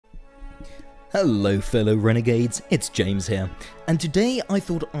Hello fellow renegades, it's James here, and today I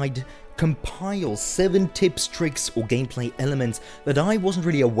thought I'd compile 7 tips, tricks or gameplay elements that I wasn't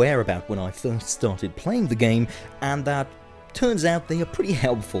really aware about when I first started playing the game, and that turns out they are pretty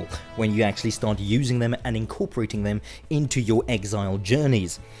helpful when you actually start using them and incorporating them into your exile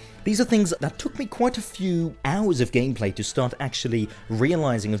journeys. These are things that took me quite a few hours of gameplay to start actually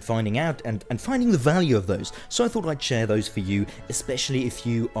realizing and finding out and finding the value of those. So I thought I'd share those for you, especially if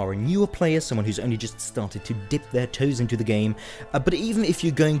you are a newer player, someone who's only just started to dip their toes into the game. But even if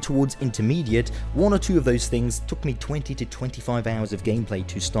you're going towards intermediate, 1 or 2 of those things took me 20 to 25 hours of gameplay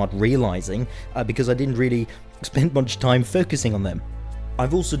to start realizing, because I didn't really spend much time focusing on them.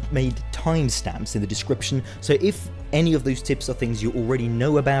 I've also made timestamps in the description, so if any of those tips are things you already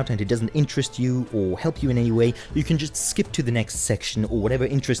know about and it doesn't interest you or help you in any way, you can just skip to the next section or whatever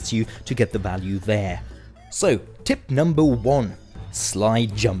interests you to get the value there. So, tip number 1,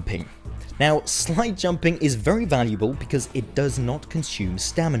 slide jumping. Now, slide jumping is very valuable because it does not consume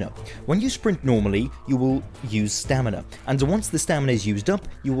stamina. When you sprint normally, you will use stamina, and once the stamina is used up,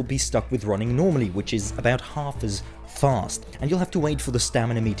 you will be stuck with running normally, which is about half as fast, and you'll have to wait for the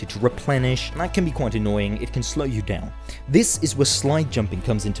stamina meter to replenish. That can be quite annoying, it can slow you down. This is where slide jumping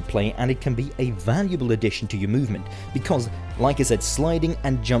comes into play, and it can be a valuable addition to your movement, because, like I said, sliding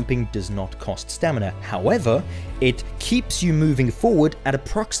and jumping does not cost stamina. However, it keeps you moving forward at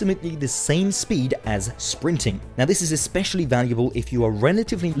approximately the same speed as sprinting. Now this is especially valuable if you are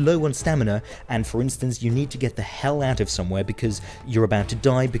relatively low on stamina, and for instance you need to get the hell out of somewhere because you're about to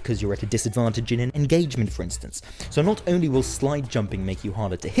die, because you're at a disadvantage in an engagement, for instance. So not only will slide jumping make you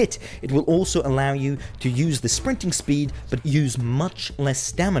harder to hit, it will also allow you to use the sprinting speed but use much less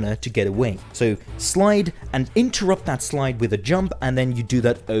stamina to get away. So slide and interrupt that slide with a jump, and then you do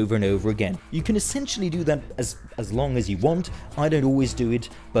that over and over again. You can essentially do that as long as you want. I don't always do it,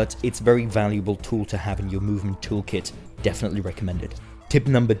 but it's a very valuable tool to have in your movement toolkit. Definitely recommended. Tip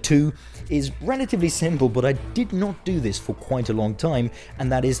number 2 is relatively simple, but I did not do this for quite a long time,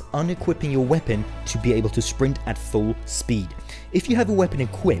 and that is unequipping your weapon to be able to sprint at full speed. If you have a weapon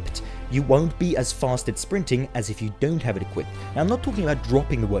equipped, you won't be as fast at sprinting as if you don't have it equipped. Now I'm not talking about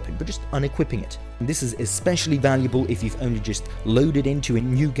dropping the weapon, but just unequipping it. And this is especially valuable if you've only just loaded into a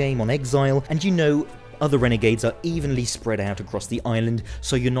new game on Exile, and you know other renegades are evenly spread out across the island,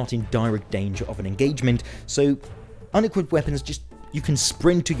 so you're not in direct danger of an engagement. So unequipped weapons, you can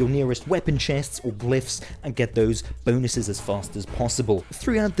sprint to your nearest weapon chests or glyphs and get those bonuses as fast as possible.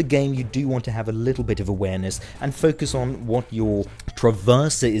 Throughout the game, you do want to have a little bit of awareness and focus on what your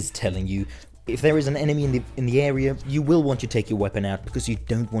traverser is telling you. If there is an enemy in the area, you will want to take your weapon out because you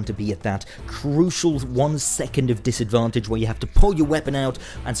don't want to be at that crucial 1 second of disadvantage where you have to pull your weapon out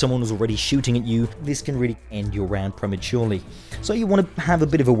and someone is already shooting at you. This can really end your round prematurely. So you want to have a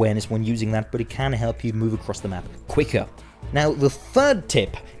bit of awareness when using that, but it can help you move across the map quicker. Now, the 3rd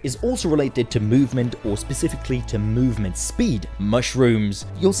tip is also related to movement, or specifically to movement speed. Mushrooms.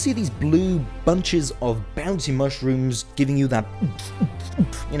 You'll see these blue bunches of bouncy mushrooms giving you that,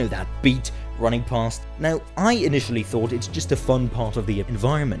 that beat running past. Now, I initially thought it's just a fun part of the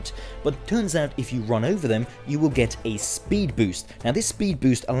environment, but it turns out if you run over them, you will get a speed boost. Now, this speed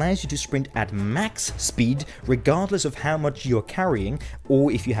boost allows you to sprint at max speed, regardless of how much you're carrying,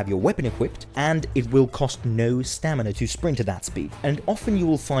 or if you have your weapon equipped, and it will cost no stamina to sprint at that speed. And often you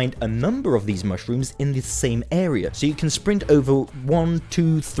will find a number of these mushrooms in the same area, so you can sprint over 1,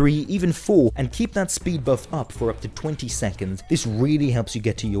 2, 3, even 4, and keep that speed buff up for up to 20 seconds. This really helps you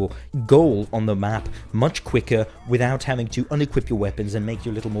get to your goal on the map much quicker without having to unequip your weapons and make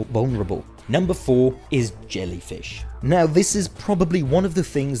you a little more vulnerable. Number 4 is Jellyfish. Now this is probably one of the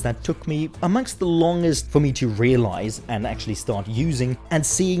things that took me amongst the longest for me to realize and actually start using and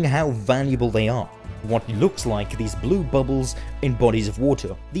seeing how valuable they are. What looks like these blue bubbles in bodies of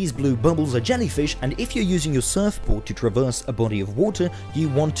water. These blue bubbles are jellyfish, and if you're using your surfboard to traverse a body of water, you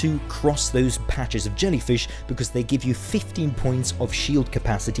want to cross those patches of jellyfish because they give you 15 points of shield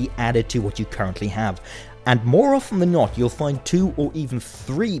capacity added to what you currently have. And more often than not, you'll find 2 or even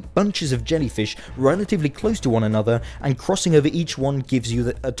 3 bunches of jellyfish relatively close to one another, and crossing over each one gives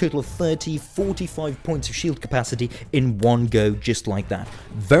you a total of 30-45 points of shield capacity in one go, just like that.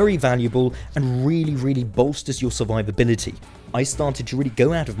 Very valuable and really bolsters your survivability. I started to really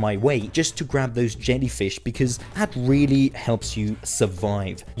go out of my way just to grab those jellyfish because that really helps you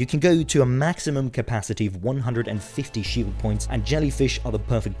survive. You can go to a maximum capacity of 150 shield points, and jellyfish are the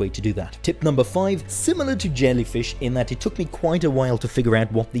perfect way to do that. Tip number 5, similar to jellyfish in that it took me quite a while to figure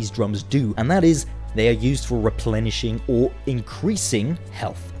out what these drums do, and that is they are used for replenishing or increasing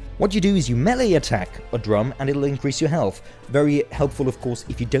health. What you do is you melee attack a drum and it'll increase your health. Very helpful, of course,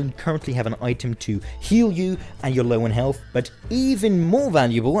 if you don't currently have an item to heal you and you're low on health, but even more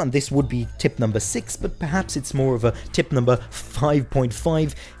valuable, and this would be tip number 6, but perhaps it's more of a tip number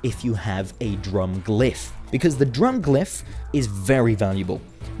 5.5 if you have a drum glyph. Because the drum glyph is very valuable.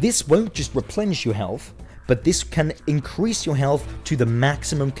 This won't just replenish your health, but this can increase your health to the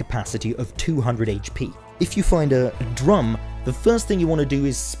maximum capacity of 200 HP. If you find a drum, the first thing you want to do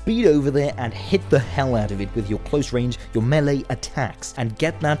is speed over there and hit the hell out of it with your close range, your melee attacks, and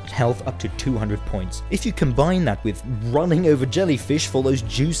get that health up to 200 points. If you combine that with running over Jellyfish for those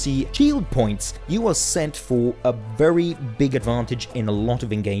juicy shield points, you are set for a very big advantage in a lot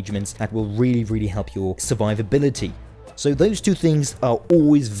of engagements that will really help your survivability. So those two things are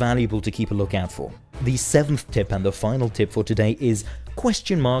always valuable to keep a lookout for. The 7th tip and the final tip for today is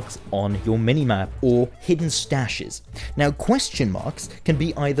question marks on your minimap or hidden stashes. Now, question marks can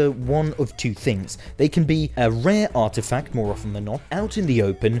be either one of two things. They can be a rare artifact, more often than not, out in the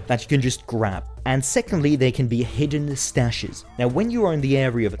open that you can just grab. And secondly, they can be hidden stashes. Now, when you are in the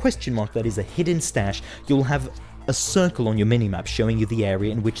area of a question mark that is a hidden stash, you'll have a circle on your minimap showing you the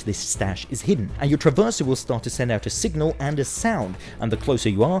area in which this stash is hidden, and your traverser will start to send out a signal and a sound, and the closer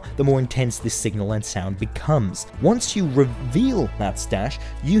you are, the more intense this signal and sound becomes. Once you reveal that stash,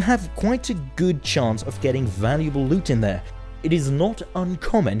 you have quite a good chance of getting valuable loot in there. It is not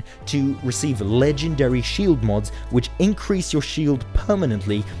uncommon to receive legendary shield mods which increase your shield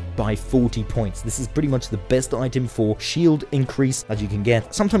permanently by 40 points. This is pretty much the best item for shield increase that you can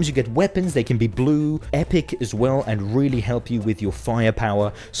get. Sometimes you get weapons, they can be blue, epic as well, and really help you with your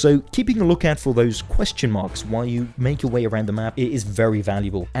firepower. So keeping a lookout for those question marks while you make your way around the map is very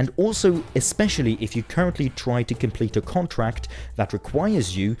valuable. And also, especially if you currently try to complete a contract that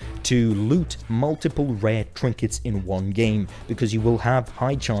requires you to loot multiple rare trinkets in one game, because you will have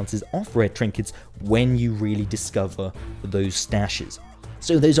high chances of rare trinkets when you really discover those stashes.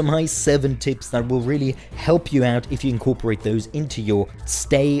 So those are my 7 tips that will really help you out if you incorporate those into your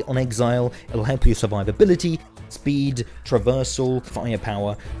stay on Exile. It'll help your survivability, speed, traversal,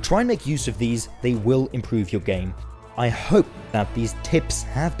 firepower. Try and make use of these, they will improve your game. I hope that these tips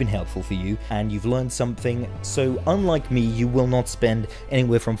have been helpful for you and you've learned something, so unlike me, you will not spend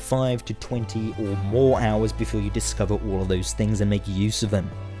anywhere from 5 to 20 or more hours before you discover all of those things and make use of them.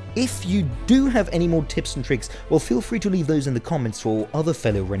 If you do have any more tips and tricks, well, feel free to leave those in the comments for other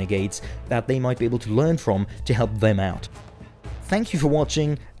fellow renegades that they might be able to learn from to help them out. Thank you for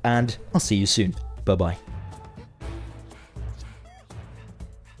watching, and I'll see you soon. Bye bye.